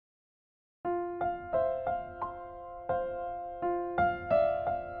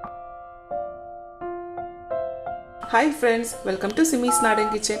Hi friends, welcome to Simis Nadan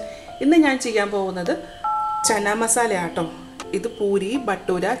kitchen. ഇന്ന് ഞാൻ ചെയ്യാൻ പോകുന്നത് ചന മസാല ആട്ടോ. ഇത് പൂരി,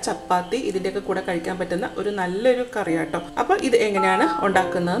 ബട്ടൂര, ചപ്പാത്തി ഇതിന്റെയൊക്കെ കൂടെ കഴിക്കാൻ പറ്റുന്ന ഒരു നല്ലൊരു കറി ആട്ടോ. അപ്പോൾ ഇത് എങ്ങനെയാണ്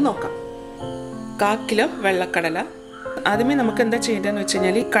ഉണ്ടാക്കുന്നത് നോക്കാം. 1/4 കിലോ വെള്ളക്കടല. ആദ്യമേ നമുക്ക് എന്താ ചെയ്യേണ്ടതെന്ന്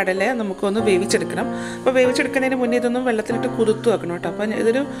വെച്ചാൽ ഈ കടല നമുക്കൊന്ന് വേവിച്ചെടുക്കണം. അപ്പോൾ വേവിച്ചെടുക്കുന്നതിന് മുന്നേ ഇതൊന്നും വെള്ളത്തിലിട്ട് കുതിർത്തു വെക്കണം കേട്ടോ.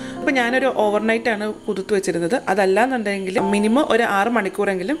 അപ്പോൾ ഞാനൊരു ഓവർനൈറ്റ് ആണ് കുതിർത്തു വെച്ചിരുന്നത്. അതല്ലാന്നുണ്ടെങ്കിൽ മിനിമം ഒരു 6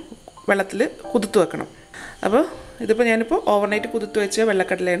 മണിക്കൂറെങ്കിലും വെള്ളത്തിൽ കുതിർത്തു വെക്കണം. അപ്പോൾ ഇതിപ്പോൾ ഞാനിപ്പോൾ ഓവർനൈറ്റ് കുതിർത്ത് വെച്ച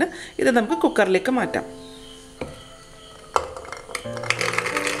വെള്ളക്കടലയാണ്. ഇത് നമുക്ക് കുക്കറിലേക്ക് മാറ്റാം.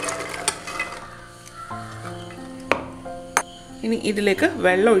 ഇനി ഇതിലേക്ക്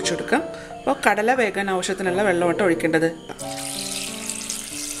വെള്ളം ഒഴിച്ചു കൊടുക്കാം. അപ്പോൾ കടല വേകാൻ ആവശ്യത്തിനുള്ള വെള്ളമായിട്ട് ഒഴിക്കേണ്ടത്.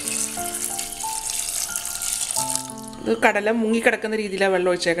 ഇത് കടല മുങ്ങിക്കിടക്കുന്ന രീതിയിലാണ്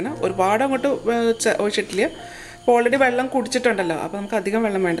വെള്ളം ഒഴിച്ചേക്കണം. ഒരുപാട് അങ്ങോട്ട് ഒഴിച്ചിട്ടില്ല. അപ്പോൾ ഓൾറെഡി വെള്ളം കുടിച്ചിട്ടുണ്ടല്ലോ. അപ്പോൾ നമുക്ക് അധികം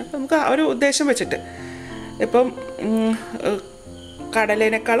വെള്ളം വേണ്ട. അപ്പോൾ നമുക്ക് ആ ഒരു ഉദ്ദേശം വെച്ചിട്ട് ഇപ്പം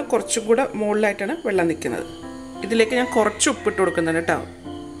കടലേനേക്കാളും കുറച്ചും കൂടെ മുകളിലായിട്ടാണ് വെള്ളം നിൽക്കുന്നത്. ഇതിലേക്ക് ഞാൻ കുറച്ച് ഉപ്പിട്ട് കൊടുക്കുന്നുണ്ട് കേട്ടോ.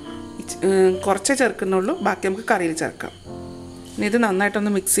 കുറച്ചേ ചേർക്കുന്നുള്ളൂ, ബാക്കി നമുക്ക് കറിയിൽ ചേർക്കാം. ഇനി ഇത്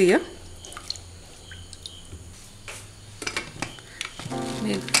നന്നായിട്ടൊന്ന് മിക്സ് ചെയ്യാം.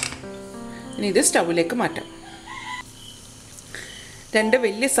 ഇനി ഇത് സ്റ്റൗവിലേക്ക് മാറ്റാം. 2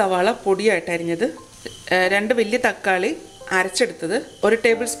 വലിയ സവാള പൊടിയായിട്ട് അരിഞ്ഞത്, 2 വലിയ തക്കാളി അരച്ചെടുത്തത്, 1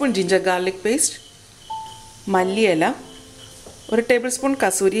 table spoon ginger garlic paste, മല്ലിയില, 1 ടേബിൾ സ്പൂൺ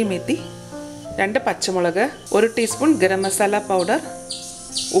കസൂരി മെത്തി, 2 പച്ചമുളക്, 1 ടീസ്പൂൺ ഗരം മസാല പൗഡർ,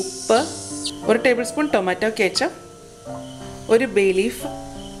 ഉപ്പ്, 1 table spoon tomato ketchup, 1 bay leaf,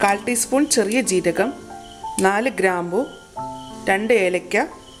 1/4 teaspoon ചെറിയ ജീരകം, 4 ഗ്രാമ്പു, 2 ഏലക്ക,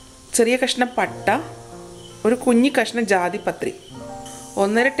 ചെറിയ കഷ്ണം പട്ട, ഒരു കുഞ്ഞി കഷ്ണം ജാതിപത്രി,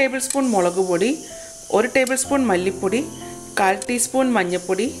 1.5 ടേബിൾ സ്പൂൺ മുളക് പൊടി, 1 ടേബിൾ സ്പൂൺ മല്ലിപ്പൊടി, 1/4 ടീസ്പൂൺ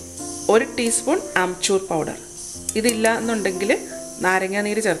മഞ്ഞൾപ്പൊടി, 1 ടീസ്പൂൺ ആംചൂർ പൗഡർ. ഇതില്ല എന്നുണ്ടെങ്കിൽ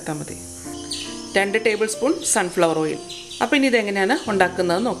നാരങ്ങാനീര് ചേർത്താൽ മതി. 2 ടേബിൾ സ്പൂൺ സൺഫ്ലവർ ഓയിൽ. അപ്പോൾ ഇനി ഇതെങ്ങനെയാണ്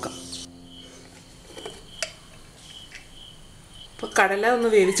ഉണ്ടാക്കുന്നത് നോക്കാം. അപ്പോൾ കടല ഒന്ന്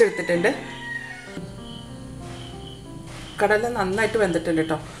വേവിച്ചെടുത്തിട്ടുണ്ട്. കടല നന്നായിട്ട് വെന്തിട്ടുണ്ട്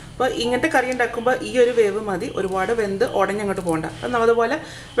കേട്ടോ. അപ്പോൾ ഇങ്ങനത്തെ കറി ഉണ്ടാക്കുമ്പോൾ ഈ ഒരു വേവ് മതി, ഒരുപാട് വെന്ത് ഉടഞ്ഞങ്ങോട്ട് പോകണ്ട. അപ്പം അതുപോലെ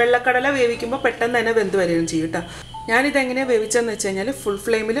വെള്ളക്കടല വേവിക്കുമ്പോൾ പെട്ടെന്ന് തന്നെ വെന്ത് വരികയും ചെയ്യും കേട്ടോ. ഞാനിതെങ്ങനെയാണ് വേവിച്ചതെന്ന് വെച്ച് കഴിഞ്ഞാൽ ഫുൾ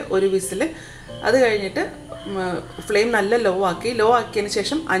ഫ്ലെയിമിൽ ഒരു വിസിൽ, അത് കഴിഞ്ഞിട്ട് ഫ്ലെയിം നല്ല ലോ ആക്കിയതിന്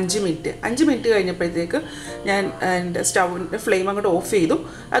ശേഷം 5 മിനിറ്റ് കഴിഞ്ഞപ്പോഴത്തേക്ക് ഞാൻ എൻ്റെ സ്റ്റൗവിൻ്റെ ഫ്ലെയിം അങ്ങോട്ട് ഓഫ് ചെയ്തു.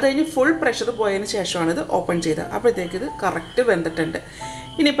 അത് കഴിഞ്ഞ് ഫുൾ പ്രഷർ പോയതിന് ശേഷമാണ് ഇത് ഓപ്പൺ ചെയ്തത്. അപ്പോഴത്തേക്ക് ഇത് കറക്റ്റ് വെന്തിട്ടുണ്ട്.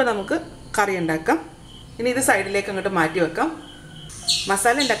 ഇനിയിപ്പോൾ നമുക്ക് കറി ഉണ്ടാക്കാം. ഇനി ഇത് സൈഡിലേക്ക് അങ്ങോട്ട് മാറ്റി വെക്കാം.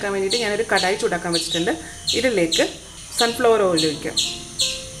 മസാല ഉണ്ടാക്കാൻ വേണ്ടിയിട്ട് ഞാനൊരു കടായി ചൂടാക്കാൻ വെച്ചിട്ടുണ്ട്. ഇതിലേക്ക് സൺഫ്ലവർ ഓയിൽ ഒഴിക്കാം.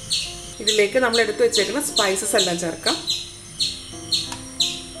 ഇതിലേക്ക് നമ്മൾ എടുത്ത് വെച്ചേക്കുന്ന സ്പൈസസ് എല്ലാം ചേർക്കാം.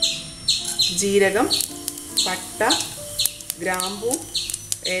 ജീരകം, പട്ട, ഗ്രാമ്പൂ,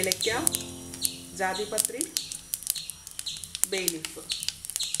 ഏലക്ക, ജാതിപത്രി, bay leaf,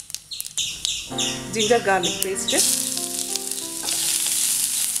 ginger garlic paste.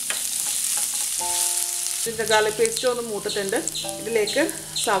 Ginger garlic paste ഒന്ന് മൂത്തിട്ടുണ്ട്. ഇതിലേക്ക്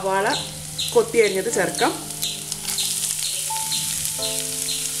സവാള കൊത്തി അരിഞ്ഞത് ചേർക്കാം.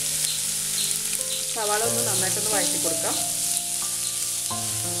 സവാള ഒന്ന് നന്നായിട്ടൊന്ന് വഴറ്റി കൊടുക്കാം.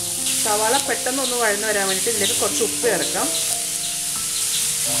 സവാള പെട്ടെന്നൊന്ന് വഴന്ന് വരാൻ വേണ്ടിയിട്ട് ഇതിലേക്ക് കുറച്ച് ഉപ്പ് ചേർക്കാം.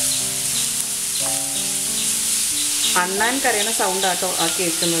 അണ്ണാൻ കരയുന്ന സൗണ്ടാട്ടോ ആ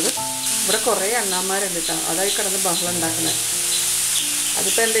കേൾക്കുന്നത്. ഇവിടെ കുറേ അണ്ണാന്മാരുണ്ട് കേട്ടോ, അതായി കിടന്ന് ബഹളം ഉണ്ടാക്കുന്നത്.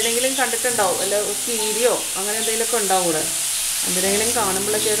 അതിപ്പോൾ എന്തെങ്കിലും കണ്ടിട്ടുണ്ടാവും, അല്ല കീരിയോ അങ്ങനെ എന്തെങ്കിലുമൊക്കെ ഉണ്ടാവും ഇവിടെ. എന്തിനെങ്കിലും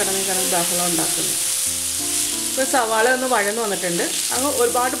കാണുമ്പോഴൊക്കെ കിടന്ന് ബഹളം ഉണ്ടാക്കുന്നത്. ഇപ്പോൾ സവാള ഒന്ന് വഴന്ന് വന്നിട്ടുണ്ട്. അങ്ങ്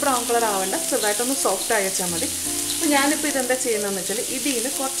ഒരുപാട് ബ്രൗൺ കളർ ആവേണ്ട, ചെറുതായിട്ടൊന്ന് സോഫ്റ്റ് ആയി വെച്ചാൽ മതി. അപ്പോൾ ഞാനിപ്പോൾ ഇതെന്താ ചെയ്യുന്നതെന്ന് വെച്ചാൽ ഇതിൽ നിന്ന്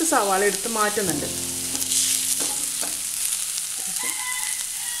കുറച്ച് സവാള എടുത്ത് മാറ്റുന്നുണ്ട്.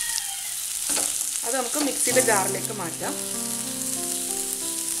 അത് നമുക്ക് മിക്സിയുടെ ജാറിലേക്ക് മാറ്റാം.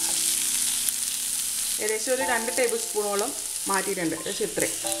 ഏകദേശം ഒരു 2 ടേബിൾ സ്പൂണോളം മാറ്റിയിട്ടുണ്ട്. ഏകദേശം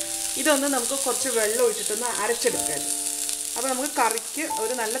ഇത്രയും. ഇതൊന്ന് നമുക്ക് കുറച്ച് വെള്ളം ഒഴിച്ചിട്ടൊന്ന് അരച്ചെടുക്കാം. അപ്പോൾ നമുക്ക് കറിക്ക്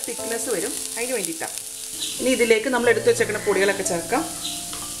ഒരു നല്ല തിക്നെസ് വരും, അതിന് വേണ്ടിയിട്ടാണ്. ഇനി ഇതിലേക്ക് നമ്മൾ എടുത്ത് വെച്ചേക്കുന്ന പൊടികളൊക്കെ ചേർക്കാം.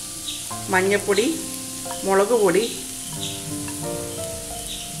 മഞ്ഞൾപ്പൊടി, മുളക് പൊടി,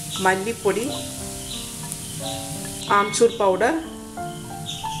 മല്ലിപ്പൊടി, ആംചൂർ പൗഡർ.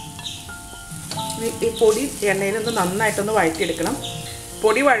 ഈ പൊടി എണ്ണയിലൊന്ന് നന്നായിട്ടൊന്ന് വഴറ്റിയെടുക്കണം.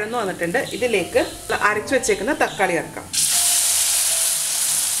 പൊടി വഴന്നു വന്നിട്ടുണ്ട്. ഇതിലേക്ക് അരച്ചു വെച്ചേക്കുന്ന തക്കാളി ചേർക്കാം.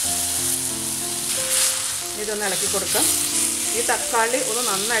 ഇതൊന്ന് ഇളക്കി കൊടുക്കാം. ഈ തക്കാളി ഒന്ന്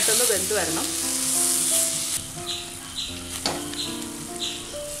നന്നായിട്ടൊന്ന് വെന്ത് വരണം.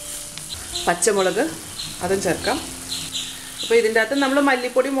 പച്ചമുളക് അതും ചേർക്കാം. അപ്പോൾ ഇതിൻ്റെ അകത്ത് നമ്മൾ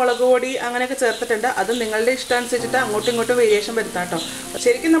മല്ലിപ്പൊടി മുളക് പൊടി അങ്ങനെയൊക്കെ ചേർത്തിട്ടുണ്ട്. അത് നിങ്ങളുടെ ഇഷ്ടമനുസരിച്ചിട്ട് അങ്ങോട്ടും ഇങ്ങോട്ടും വേരിയേഷൻ വരുത്താം കേട്ടോ.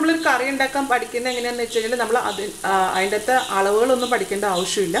 ശരിക്കും നമ്മളൊരു കറി ഉണ്ടാക്കാൻ പഠിക്കുന്നത് എങ്ങനെയാണെന്ന് വെച്ച് കഴിഞ്ഞാൽ നമ്മൾ അതിൻ്റെ അകത്ത് അളവുകളൊന്നും പഠിക്കേണ്ട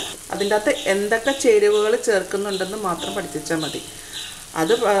ആവശ്യമില്ല. അതിൻ്റെ അകത്ത് എന്തൊക്കെ ചേരുവകൾ ചേർക്കുന്നുണ്ടെന്ന് മാത്രം പഠിച്ചാൽ മതി.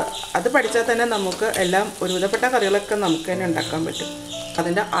 അത് പഠിച്ചാൽ തന്നെ നമുക്ക് എല്ലാം ഒരുവിധപ്പെട്ട കറികളൊക്കെ നമുക്ക് തന്നെ ഉണ്ടാക്കാൻ പറ്റും.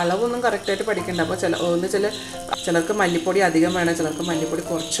 അതിൻ്റെ അളവൊന്നും കറക്റ്റായിട്ട് പഠിക്കേണ്ട. അപ്പോൾ ചിലർക്ക് മല്ലിപ്പൊടി അധികം വേണം, ചിലർക്ക് മല്ലിപ്പൊടി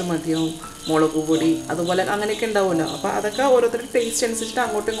കുറച്ച് മതിയാവും, മുളക് പൊടി അതുപോലെ അങ്ങനെയൊക്കെ ഉണ്ടാവുമല്ലോ. അപ്പോൾ അതൊക്കെ ഓരോരുത്തരുടെ ടേസ്റ്റ് അനുസരിച്ചിട്ട്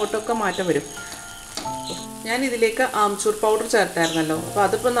അങ്ങോട്ടും ഇങ്ങോട്ടും ഒക്കെ മാറ്റം വരും. ഞാൻ ഇതിലേക്ക് ആംചൂർ പൗഡർ ചേർത്തായിരുന്നല്ലോ. അപ്പോൾ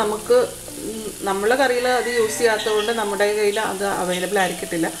അതിപ്പോൾ നമ്മളെ കറിയിൽ അത് യൂസ് ചെയ്യാത്തതുകൊണ്ട് നമ്മുടെ കയ്യിൽ അത് അവൈലബിൾ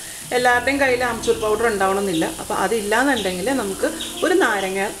ആയിരിക്കത്തില്ല. എല്ലാവരുടെയും കയ്യിൽ ആംചൂർ പൗഡർ ഉണ്ടാവണമെന്നില്ല. അപ്പോൾ അതില്ലാന്നുണ്ടെങ്കിൽ നമുക്ക് ഒരു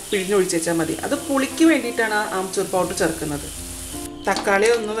നാരങ്ങ പിഴിഞ്ഞൊഴിച്ച് വെച്ചാൽ മതി. അത് പുളിക്ക് വേണ്ടിയിട്ടാണ് ആംചൂർ പൗഡർ ചേർക്കുന്നത്. തക്കാളി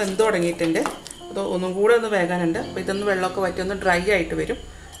ഒന്ന് വെന്ത് തുടങ്ങിയിട്ടുണ്ട്. അത് ഒന്നും കൂടെ ഒന്ന് വേകാനുണ്ട്. അപ്പോൾ ഇതൊന്ന് വെള്ളമൊക്കെ വറ്റി ഒന്ന് ഡ്രൈ ആയിട്ട് വരും.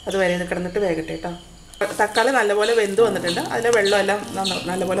 അത് വരെ കിടന്നിട്ട് വേകട്ടെ കേട്ടോ. തക്കാളി നല്ലപോലെ വെന്ത് വന്നിട്ടുണ്ട്. അതിലെ വെള്ളമെല്ലാം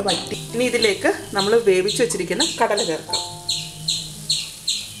നല്ലപോലെ വറ്റി. ഇനി ഇതിലേക്ക് നമ്മൾ വേവിച്ച് വെച്ചിരിക്കുന്ന കടല ചേർക്കാം.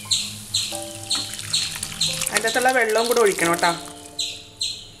 അതിൻ്റെ അകത്തുള്ള വെള്ളവും കൂടെ ഒഴിക്കണം കേട്ടോ.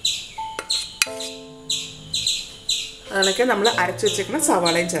 അതിനൊക്കെ നമ്മൾ അരച്ച് വെച്ചിരിക്കുന്ന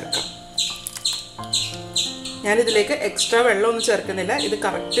സവാളയും ചേർക്കാം. ഞാനിതിലേക്ക് എക്സ്ട്രാ വെള്ളമൊന്നും ചേർക്കുന്നില്ല. ഇത്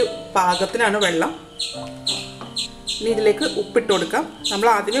കറക്റ്റ് പാകത്തിനാണ് വെള്ളം. ഇനി ഇതിലേക്ക് ഉപ്പിട്ട് കൊടുക്കാം. നമ്മൾ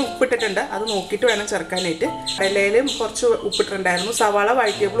ആദ്യമേ ഉപ്പിട്ടിട്ടുണ്ട്, അത് നോക്കിയിട്ട് വേണം ചേർക്കാനായിട്ട്. കടലയിലും കുറച്ച് ഉപ്പിട്ടിട്ടുണ്ടായിരുന്നു, സവാള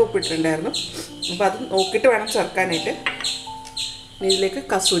വഴറ്റിയപ്പോൾ ഉപ്പിട്ടിട്ടുണ്ടായിരുന്നു. അപ്പോൾ അത് നോക്കിയിട്ട് വേണം ചേർക്കാനായിട്ട്. ഇനി ഇതിലേക്ക്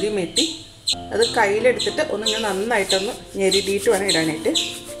കസൂരി മെത്തി, അത് കയ്യിലെടുത്തിട്ട് ഇങ്ങനെ നന്നായിട്ടൊന്ന് ഞെരിടിയിട്ട് വേണം ഇടാനായിട്ട്.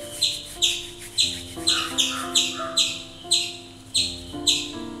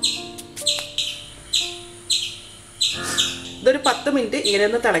 ഇതൊരു 10 മിനിറ്റ് ഇങ്ങനെ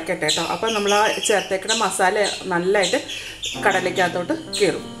ഒന്ന് തിളക്കട്ടെ കേട്ടോ. അപ്പോൾ നമ്മൾ ആ ചേർത്തേക്കുന്ന മസാല നല്ലതായിട്ട് കടലയ്ക്കകത്തോട്ട്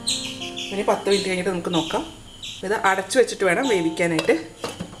കയറും. ഇനി 10 മിനിറ്റ് കഴിഞ്ഞിട്ട് നമുക്ക് നോക്കാം. ഇത് അടച്ചു വെച്ചിട്ട് വേണം വേവിക്കാനായിട്ട്.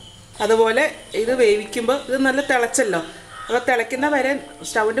 അതുപോലെ ഇത് വേവിക്കുമ്പോൾ ഇത് നല്ല തിളച്ചല്ലോ. അപ്പോൾ തിളയ്ക്കുന്ന വരെ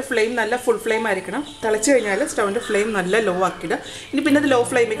സ്റ്റൗവിൻ്റെ ഫ്ലെയിം നല്ല ഫുൾ ഫ്ലെയിം ആയിരിക്കണം. തിളച്ച് കഴിഞ്ഞാൽ സ്റ്റൗവിൻ്റെ ഫ്ലെയിം നല്ല ലോ ആക്കിയിടുക. ഇനി പിന്നെ അത് ലോ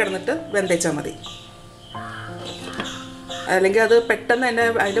ഫ്ലെയിമിൽ കിടന്നിട്ട് വെന്തേച്ചാൽ മതി. അല്ലെങ്കിൽ അത് പെട്ടെന്ന് തന്നെ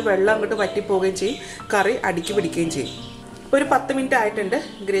അതിൻ്റെ വെള്ളം അങ്ങോട്ട് വറ്റിപ്പോവുകയും ചെയ്യും, കറി അടുക്കി പിടിക്കുകയും ചെയ്യും. ഒരു 10 മിനിറ്റ് ആയിട്ടുണ്ട്.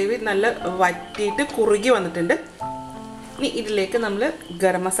 ഗ്രേവി നല്ല വറ്റിയിട്ട് കുറുകി വന്നിട്ടുണ്ട്. ഇനി ഇതിലേക്ക് നമ്മൾ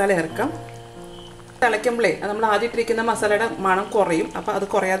ഗരം മസാല ചേർക്കാം. തിളയ്ക്കുമ്പോഴേ നമ്മൾ ആദ്യം ഇട്ടിരിക്കുന്ന മസാലയുടെ മണം കുറയും. അപ്പോൾ അത്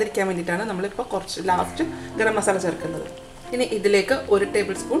കുറയാതിരിക്കാൻ വേണ്ടിയിട്ടാണ് നമ്മളിപ്പോൾ കുറച്ച് ലാസ്റ്റ് ഗരം മസാല ചേർക്കുന്നത്. ഇനി ഇതിലേക്ക് 1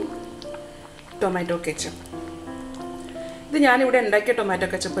 ടേബിൾ സ്പൂൺ ടൊമാറ്റോ കെച്ചപ്പ്. ഇത് ഞാനിവിടെ ഉണ്ടാക്കിയ ടൊമാറ്റോ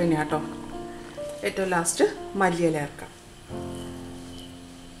കെച്ചപ്പ് തന്നെയാണ് കേട്ടോ. ഏറ്റവും ലാസ്റ്റ് മല്ലിയില ചേർക്കാം.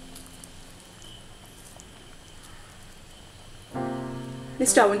 ഇനി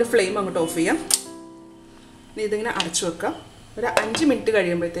സ്റ്റൗവിൻ്റെ ഫ്ലെയിം അങ്ങോട്ട് ഓഫ് ചെയ്യാം. ഇനി ഇതിങ്ങനെ അടച്ചു വെക്കാം. ഒരു 5 മിനിറ്റ്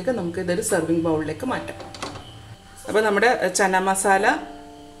കഴിയുമ്പോഴത്തേക്ക് നമുക്ക് ഇതൊരു സെർവിങ് ബൗളിലേക്ക് മാറ്റാം. അപ്പോൾ നമ്മുടെ ചന മസാല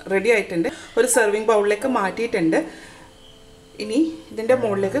റെഡി ആയിട്ടുണ്ട്. ഒരു സെർവിങ് ബൗളിലേക്ക് മാറ്റിയിട്ടുണ്ട്. ഇനി ഇതിൻ്റെ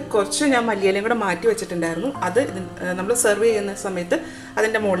മുകളിലേക്ക് കുറച്ച് ഞാൻ മല്ലിയിലയും കൂടെ മാറ്റി വെച്ചിട്ടുണ്ടായിരുന്നു. അത് നമ്മൾ സെർവ് ചെയ്യുന്ന സമയത്ത്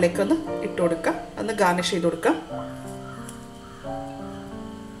അതിൻ്റെ മുകളിലേക്ക് ഒന്ന് ഇട്ട് കൊടുക്കാം, ഒന്ന് ഗാർണിഷ് ചെയ്ത് കൊടുക്കാം.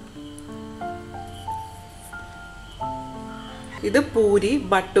 ഇത് പൂരി,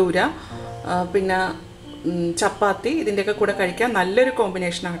 ബട്ടൂര, പിന്നെ ചപ്പാത്തി ഇതിൻ്റെയൊക്കെ കൂടെ കഴിക്കാൻ നല്ലൊരു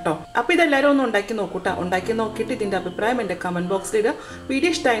കോമ്പിനേഷനാണ് കേട്ടോ. അപ്പോൾ ഇതെല്ലാവരും ഒന്ന് ഉണ്ടാക്കി നോക്കൂട്ടോ. ഉണ്ടാക്കി നോക്കിയിട്ട് ഇതിൻ്റെ അഭിപ്രായം എൻ്റെ കമൻറ്റ് ബോക്സിൽ ഇടുക.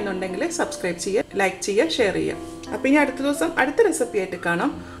 വീഡിയോ ഇഷ്ടമായെന്നുണ്ടെങ്കിൽ സബ്സ്ക്രൈബ് ചെയ്യുക, ലൈക്ക് ചെയ്യുക, ഷെയർ ചെയ്യുക. അപ്പോൾ ഇനി അടുത്ത ദിവസം അടുത്ത റെസിപ്പി ആയിട്ട്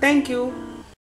കാണാം. താങ്ക്